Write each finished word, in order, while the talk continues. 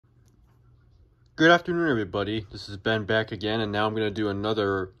Good afternoon, everybody. This is Ben back again, and now I'm going to do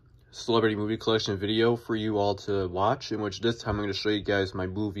another celebrity movie collection video for you all to watch, in which this time I'm going to show you guys my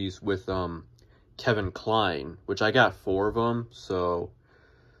movies with Kevin Kline, which I got 4 of them. So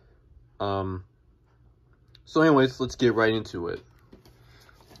anyways, let's get right into it.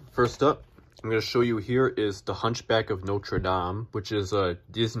 First up, I'm going to show you here is The Hunchback of Notre Dame, which is a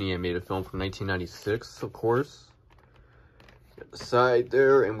Disney animated film from 1996, of course. Got the side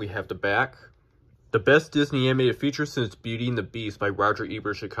there, and we have the back. The best Disney animated feature since Beauty and the Beast by Roger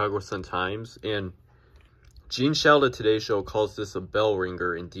Ebert, Chicago Sun-Times, and Gene Shalit at Today Show calls this a bell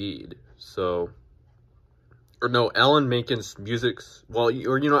ringer indeed. So, or no, Alan Menken's music's, well,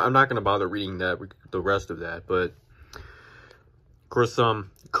 or you know, I'm not going to bother reading that, the rest of that, but of course,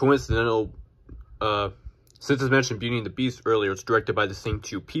 coincidental, since I mentioned Beauty and the Beast earlier, it's directed by the same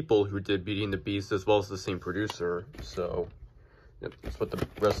 2 people who did Beauty and the Beast, as well as the same producer, so yep, that's what the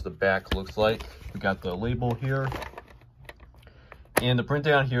rest of the back looks like. We got the label here. And the print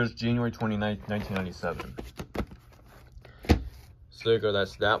down here is January 29th, 1997. So there you go,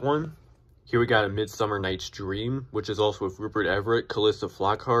 that's that one. Here we got A Midsummer Night's Dream, which is also with Rupert Everett, Calista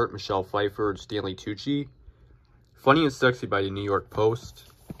Flockhart, Michelle Pfeiffer, and Stanley Tucci. Funny and Sexy by the New York Post.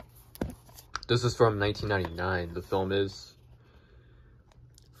 This is from 1999, the film is.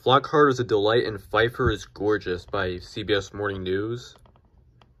 Flockhart is a delight and Pfeiffer is gorgeous by CBS Morning News.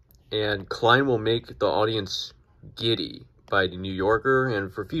 And Kline will make the audience giddy by the New Yorker.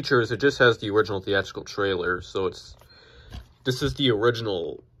 And for features, it just has the original theatrical trailer. So this is the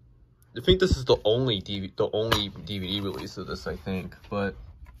original. I think this is the only DVD release of this, I think. But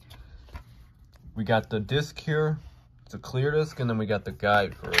we got the disc here. It's a clear disc, and then we got the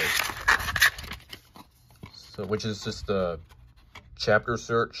guide for it. So, which is just a chapter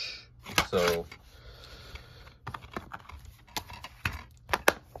search. So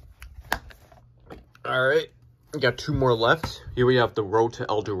all right, we got 2 more left. Here we have The Road to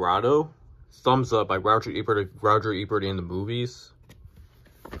El Dorado, Thumbs Up by Roger Ebert and the Movies.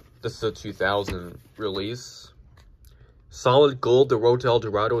 This is a 2000 release. Solid Gold, The Road to El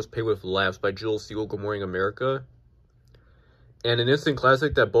Dorado is Paid with Laughs by Jules Siegel, Good Morning America. And an instant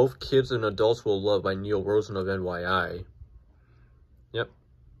classic that both kids and adults will love by Neil Rosen of NYI. Yep.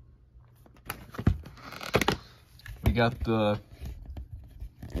 We got the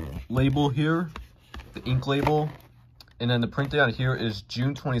label here, the ink label, and then the print out here is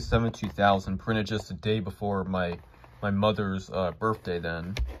June 27, 2000, printed just a day before my mother's birthday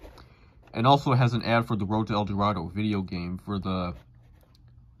then. And also has an ad for the Road to El Dorado video game for the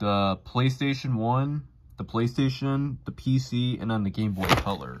PlayStation 1, the PlayStation, the PC, and then the Game Boy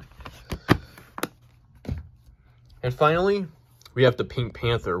Color. And finally, we have The Pink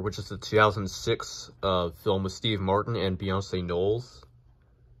Panther, which is a 2006 film with Steve Martin and Beyonce Knowles.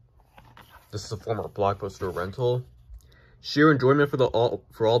 This is a former Blockbuster rental. Sheer Enjoyment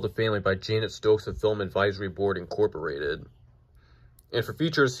for all the Family by Janet Stokes of Film Advisory Board Incorporated. And for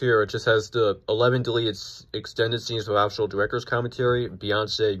features here, it just has the 11 deleted extended scenes of official director's commentary,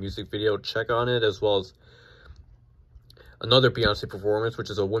 Beyonce music video check on it, as well as another Beyonce performance, which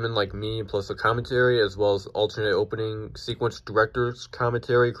is A Woman Like Me, plus a commentary, as well as alternate opening sequence director's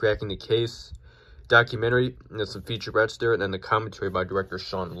commentary, Cracking the Case, documentary, and there's some featurettes there, and then the commentary by director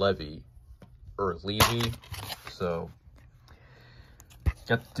Sean Levy. Or Levy. So,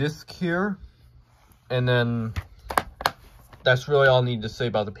 got the disc here. And then, that's really all I need to say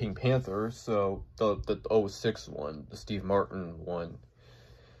about the Pink Panther. So, the 06 one, the Steve Martin one.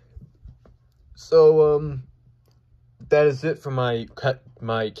 So, that is it for my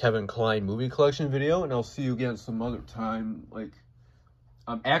Kevin Kline movie collection video, and I'll see you again some other time. Like,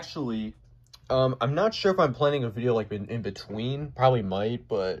 actually, I'm not sure if I'm planning a video like in between. Probably might,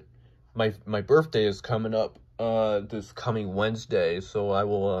 but my birthday is coming up this coming Wednesday, so I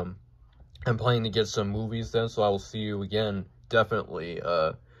will I'm planning to get some movies then. So I will see you again definitely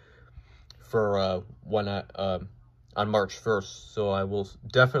for when on March 1st. So I will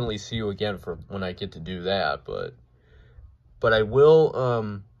definitely see you again for when I get to do that, but I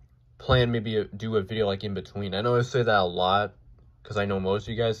will plan maybe do a video like in between. I know I say that a lot because I know most of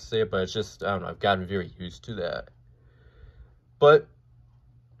you guys say it, but it's just, I don't know, I've gotten very used to that. But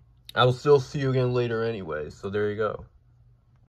I will still see you again later anyway, so there you go.